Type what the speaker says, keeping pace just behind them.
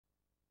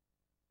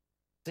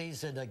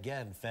Season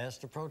again,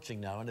 fast approaching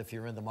now, and if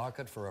you're in the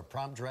market for a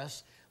prom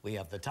dress, we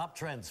have the top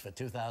trends for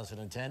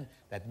 2010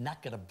 that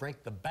not going to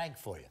break the bank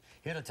for you.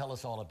 Here to tell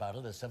us all about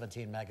it is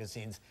 17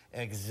 Magazine's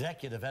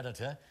executive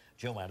editor,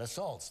 Joanna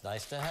Saltz.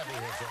 Nice to have you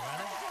here,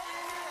 Joanna.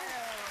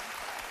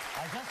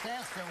 I just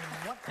asked her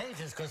what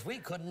pages, because we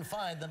couldn't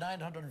find the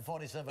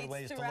 947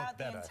 ways to look better. It's throughout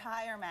the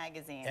entire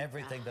magazine.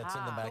 Everything that's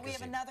in the magazine. But we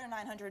have another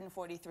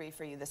 943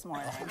 for you this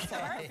morning, so if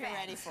you're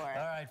ready for it.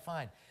 All right,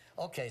 fine.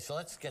 Okay, so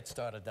let's get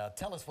started now.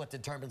 Tell us what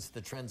determines the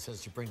trends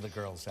as you bring the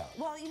girls out.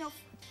 Well, you know,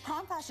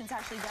 prom fashion is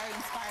actually very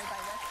inspired by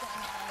what's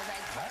going on the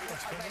red carpet.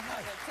 That's pretty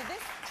nice. So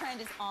this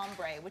trend is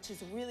ombre, which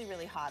is really,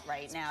 really hot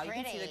right now. You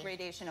can see the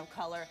gradation of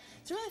color.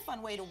 It's a really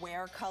fun way to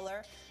wear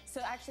color.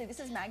 So actually, this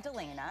is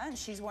Magdalena, and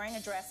she's wearing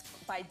a dress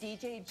by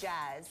DJ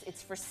Jazz.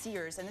 It's for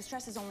Sears, and this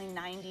dress is only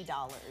 $90.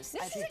 This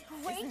is a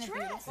great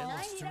dress,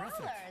 $90.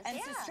 And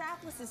so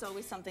strapless is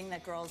always something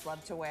that girls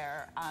love to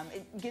wear.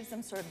 It gives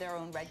them sort of their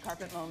own red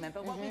carpet moment.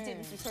 But what we did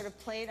is we sort of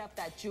played up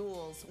that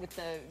jewels with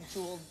the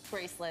jeweled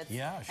bracelets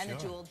and the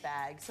jeweled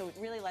bag. So it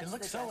really lets it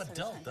looks so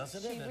adult,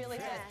 doesn't it? She really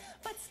does.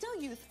 But still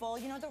youthful.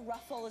 You know, the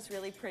ruffle is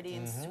really pretty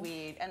and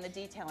sweet, and the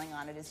detailing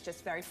on it is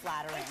just very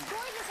flattering. It's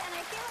gorgeous, and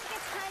I feel like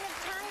it's kind of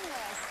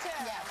timeless, too.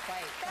 Yeah,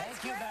 quite.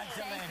 Thank you,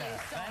 Magdalena. Thank you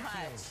so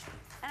much.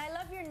 And I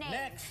love your name.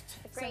 Next.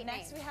 Great name.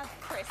 Next we have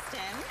Kristen.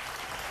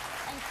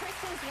 And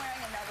Kristen's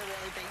wearing another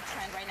really big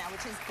trend right now,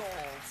 which is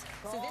gold.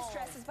 So this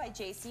dress is by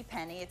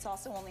JCPenney. It's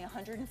also only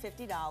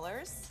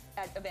 $150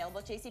 available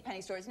at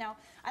JCPenney stores. Now,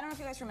 I don't know if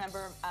you guys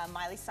remember,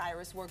 Miley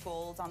Cyrus wore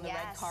gold on the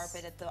red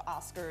carpet at the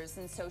Oscars,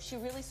 and so she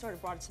really sort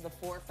of brought it to the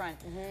forefront.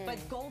 But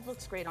gold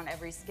looks great on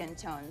every skin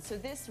tone, so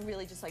this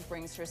really just like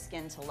brings her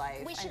skin to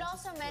life. We should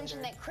also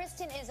mention that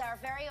Kristen is our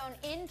very own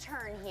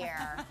intern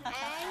here.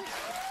 And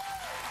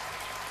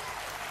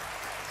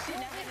she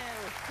never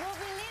knew. We'll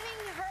be leaving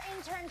her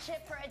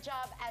internship for a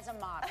job as a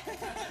model.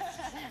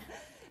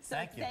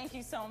 So thank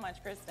you so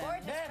much, Kristen.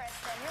 Gorgeous,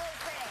 Kristen. Really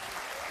pretty.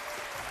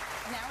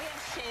 Now we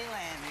have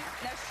Shaylin.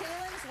 Now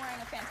Shaylin's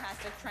wearing a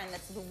fantastic trend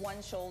that's the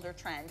one-shoulder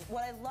trend.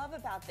 What I love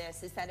about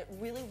this is that it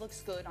really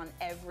looks good on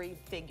every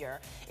figure.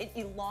 It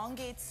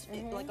elongates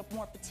like a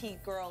more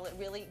petite girl. It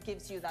really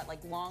gives you that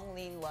like long,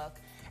 lean look.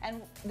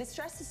 And this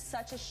dress is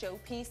such a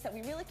showpiece that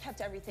we really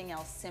kept everything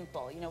else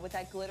simple. You know, with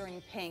that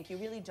glittering pink, you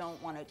really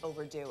don't want to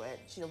overdo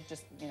it. She'll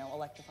just, you know,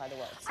 electrify the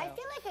world. So. I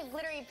feel like a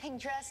glittery pink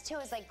dress, too,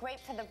 is like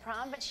great for the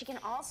prom, but she can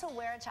also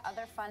wear it to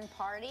other fun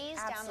parties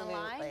down the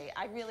line. Absolutely.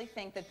 I really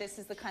think that this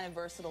is the kind of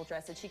versatile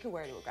dress that she could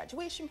wear to a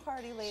graduation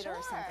party later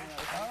or something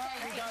like that. All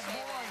right, we got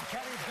more. And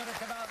Kelly's going to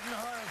come out in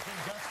hers in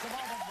just a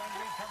moment when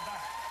we come back.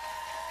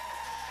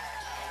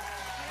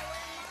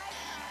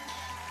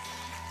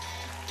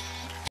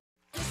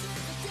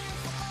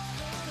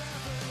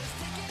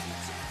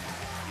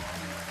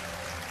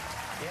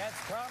 Yeah,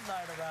 it's prom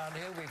night around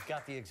here. We've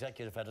got the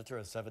executive editor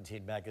of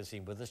 17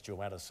 Magazine with us,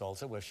 Joanna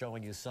Saltz. We're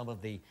showing you some of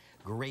the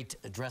great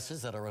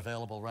dresses that are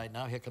available right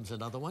now. Here comes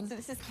another one. So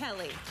this is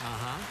Kelly.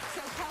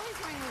 So Kelly's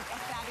wearing a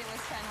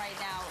fabulous trend right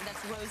now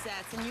that's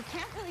rosettes, and you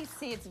can't really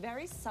see, it's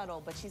very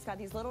subtle, but she's got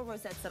these little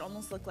rosettes that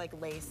almost look like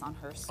lace on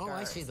her skirt. Oh,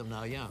 I see them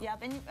now, yeah.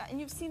 Yep,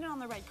 and you've seen it on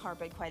the red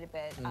carpet quite a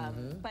bit.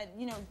 But,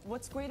 you know,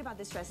 what's great about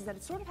this dress is that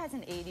it sort of has a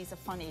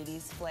fun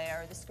 80s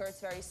flair. The skirt's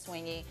very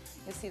swingy.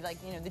 You'll see, like,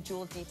 you know, the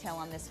jewel detail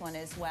on this one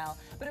as well.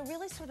 But it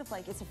really sort of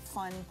like, it's a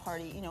fun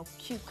party, you know,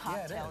 cute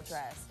cocktail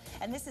dress.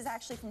 And this is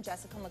actually from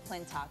Jessica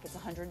McClintock. It's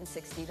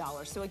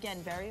 $160. So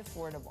again, very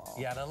affordable.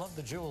 Yeah, and I love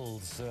the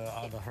jewels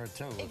on her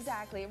too.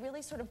 Exactly. It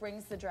really sort of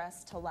brings the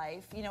dress to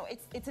life. You know,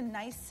 it's a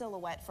nice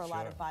silhouette for a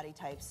lot of body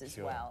types as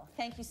well.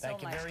 Thank you so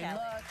much, Kelly. Thank you very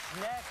much.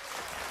 Next.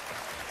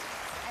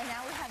 And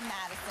now we have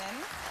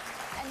Madison.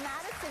 And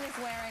Madison is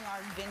wearing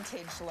our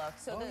vintage look.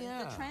 So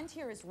the trend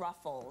here is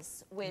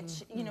ruffles,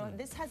 which, you know,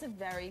 this has a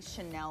very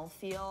Chanel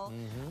feel.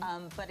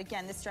 But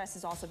again, this dress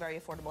is also very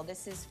affordable.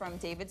 This is from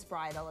David's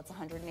Bridal. It's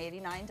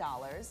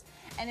 $189.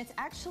 And it's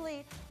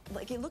actually,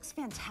 like, it looks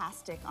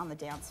fantastic on the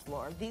dance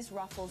floor. These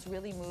ruffles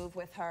really move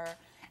with her.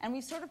 And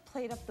we've sort of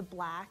played up the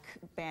black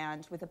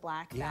band with a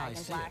black bag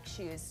and black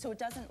shoes, so it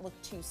doesn't look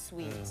too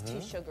sweet, too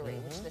sugary,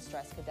 which this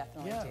dress could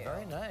definitely do. Yeah,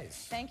 very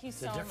nice. Thank you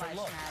so much,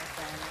 Madison.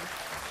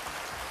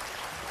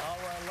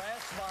 Our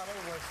last model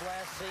was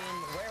last seen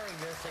wearing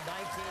this in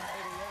 1988.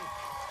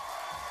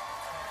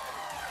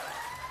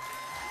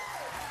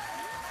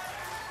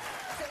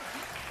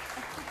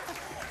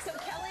 So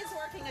Kelly's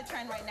working a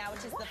trend right now,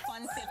 which is the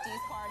fun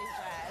 50s party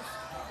dress.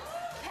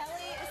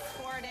 Kelly is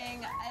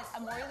sporting a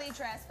Morley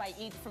dress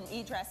from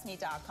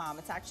eDressMe.com.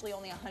 It's actually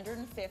only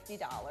 $150.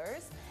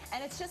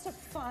 And it's just a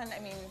fun,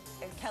 I mean,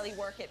 Kelly,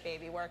 work it,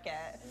 baby, work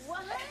it.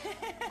 What?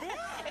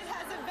 It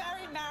has a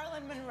very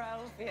Marilyn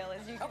Monroe feel,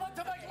 as you can I want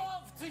to make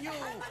love to you.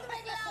 I want to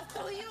make love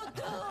to you,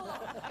 too.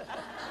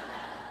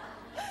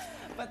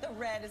 But the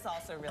red is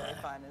also really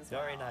fun as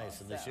well. Very nice,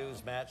 and the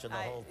shoes match and the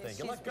whole thing.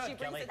 You look good,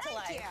 Kelly.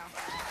 Thank you.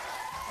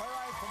 All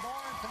right, for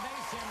more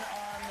information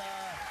on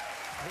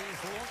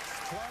these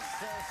looks, plus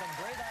some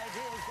great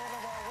ideas, go to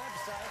our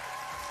website,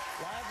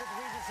 live at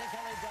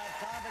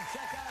RegisandKelly.com, and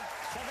check out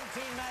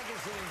 17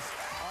 Magazines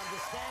on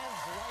the stands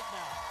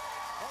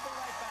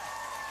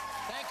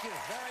you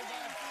very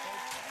much.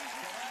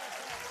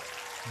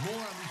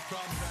 More on these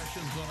prom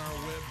fashions on our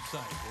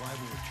website. Live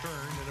will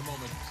return in a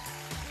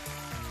moment.